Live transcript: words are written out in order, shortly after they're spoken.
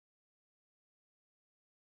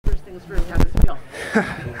push things through? How does it feel?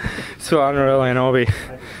 It's so unreal, you know.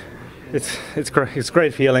 It's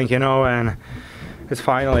great feeling, you know, and it's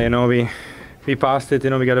finally, you know, we passed it, you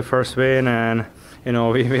know, we got the first win, and you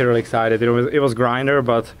know, we're really excited. It was grinder,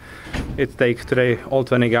 but it takes today all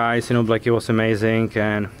 20 guys, you know, like it was amazing,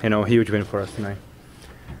 and you know, huge win for us tonight.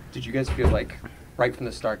 Did you guys feel like right from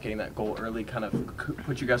the start getting that goal early kind of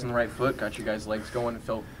put you guys on the right foot, got you guys' legs going, and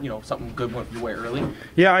felt, you know, something good went your way early?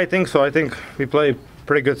 Yeah, I think so. I think we played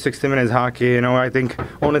pretty good 60 minutes hockey, you know. I think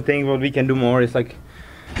only thing what we can do more is like,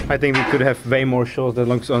 I think we could have way more shots that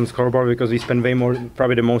looks on scoreboard because we spend way more,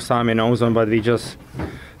 probably the most time in ozone, but we just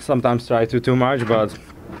sometimes try to too much. But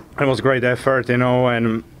it was great effort, you know,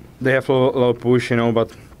 and they have a low push, you know,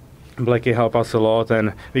 but Blackie helped us a lot,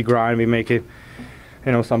 and we grind, we make it,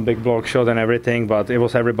 you know, some big block shot and everything. But it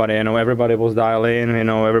was everybody, you know, everybody was dialed in, you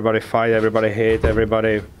know, everybody fight, everybody hit,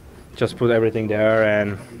 everybody just put everything there,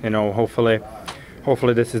 and you know, hopefully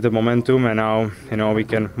this is the momentum, and now, you know, we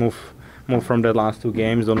can move from the last two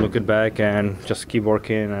games, don't look it back, and just keep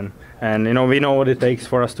working, and you know, we know what it takes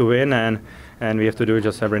for us to win, and we have to do it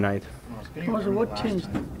just every night. Tomas, what changed?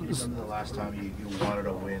 From the last time you wanted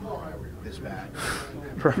to win this bad?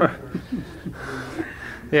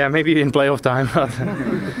 Yeah, maybe in playoff time, but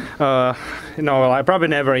you know, I probably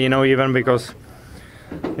never, you know, even because,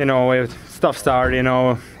 you know, with tough start, you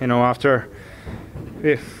know, after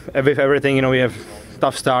with everything, you know, we have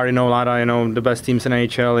tough start, you know, a lot of, you know, the best teams in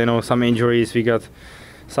NHL, you know, some injuries, we got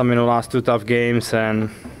some, you know, last two tough games, and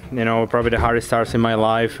you know, probably the hardest starts in my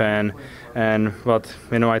life, but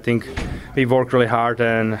you know, I think we worked really hard,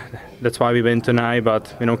 and that's why we win tonight.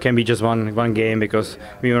 But you know, can be just one game, because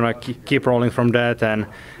we want to keep rolling from that,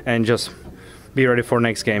 and just be ready for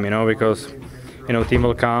next game, you know, because you know, team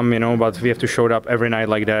will come, you know, but we have to show up every night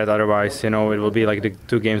like that, otherwise, you know, it will be like the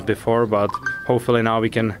two games before. But hopefully now we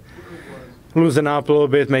can loosen up a little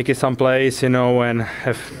bit, make it someplace, you know, and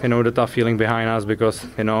have, you know, the tough feeling behind us, because,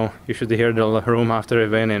 you know, you should hear the room after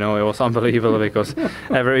the win, you know, it was unbelievable, because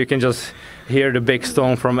you can just hear the big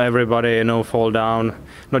stone from everybody, you know, fall down,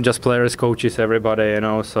 not just players, coaches, everybody, you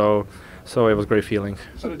know, so it was a great feeling.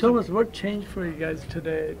 So Tomas, what changed for you guys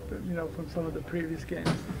today, you know, from some of the previous games?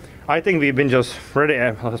 I think we've been just ready,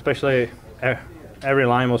 especially every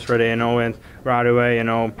line was ready, you know, and right away, you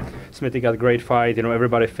know, Smithy got a great fight, you know,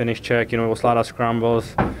 everybody finished check, you know, it was a lot of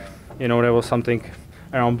scrambles, you know, there was something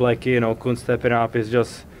around Blackie, you know, couldn't step it up. It's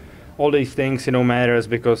just all these things, you know, matters,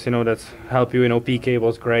 because, you know, that's help you, you know, PK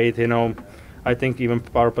was great, you know, I think even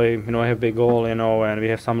power play, you know, I have big goal, you know, and we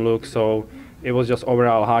have some looks, so it was just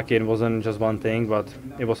overall hockey. It wasn't just one thing, but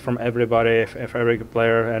it was from everybody, every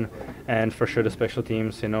player, and for sure the special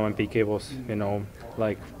teams, you know, and PK was, you know,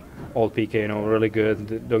 like all PK, you know, really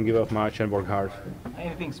good, don't give up much and work hard.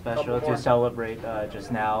 Anything special to celebrate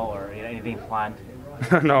just now, or anything planned?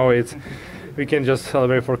 No, we can just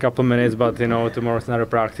celebrate for a couple of minutes, but you know, tomorrow's another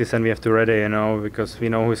practice and we have to ready, you know, because we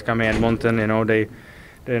know who's coming. Edmonton, you know, they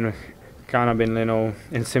kind of been, you know,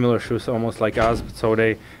 in similar shoes almost like us, so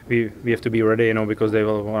we have to be ready, you know, because they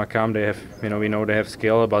will want to come. They have, you know, we know they have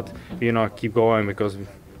skill, but you know, keep going, because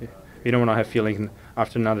we don't want to have feeling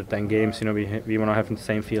after another 10 games, you know, we want to have the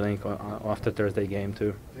same feeling after Thursday game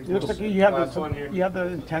too. It looks like you have the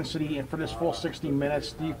intensity for this full 60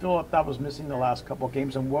 minutes. Do you feel that was missing the last couple of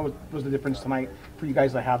games, and what was the difference tonight for you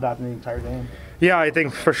guys to have that in the entire game? Yeah, I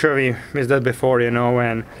think for sure we missed that before, you know,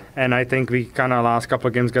 and I think we kind of last couple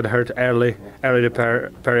of games got hurt early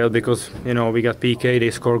the period, because, you know, we got PK, they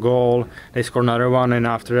score goal, they score another one, and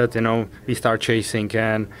after that, you know, we start chasing,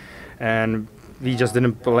 and we just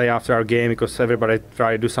didn't play after our game, because everybody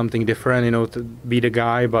tried to do something different, you know, to be the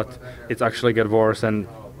guy, but it's actually got worse. And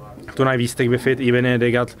tonight we stick with it, even if they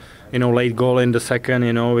got, you know, late goal in the second,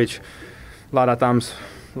 you know, which a lot of times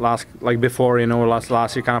like before, you know,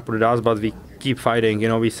 last year kind of put it us, but we keep fighting, you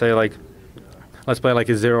know, we say like, let's play like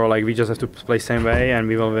a zero, like we just have to play same way and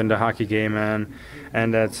we will win the hockey game,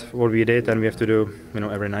 and that's what we did, and we have to do, you know,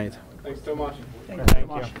 every night. Thanks so much. Thank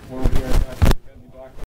you.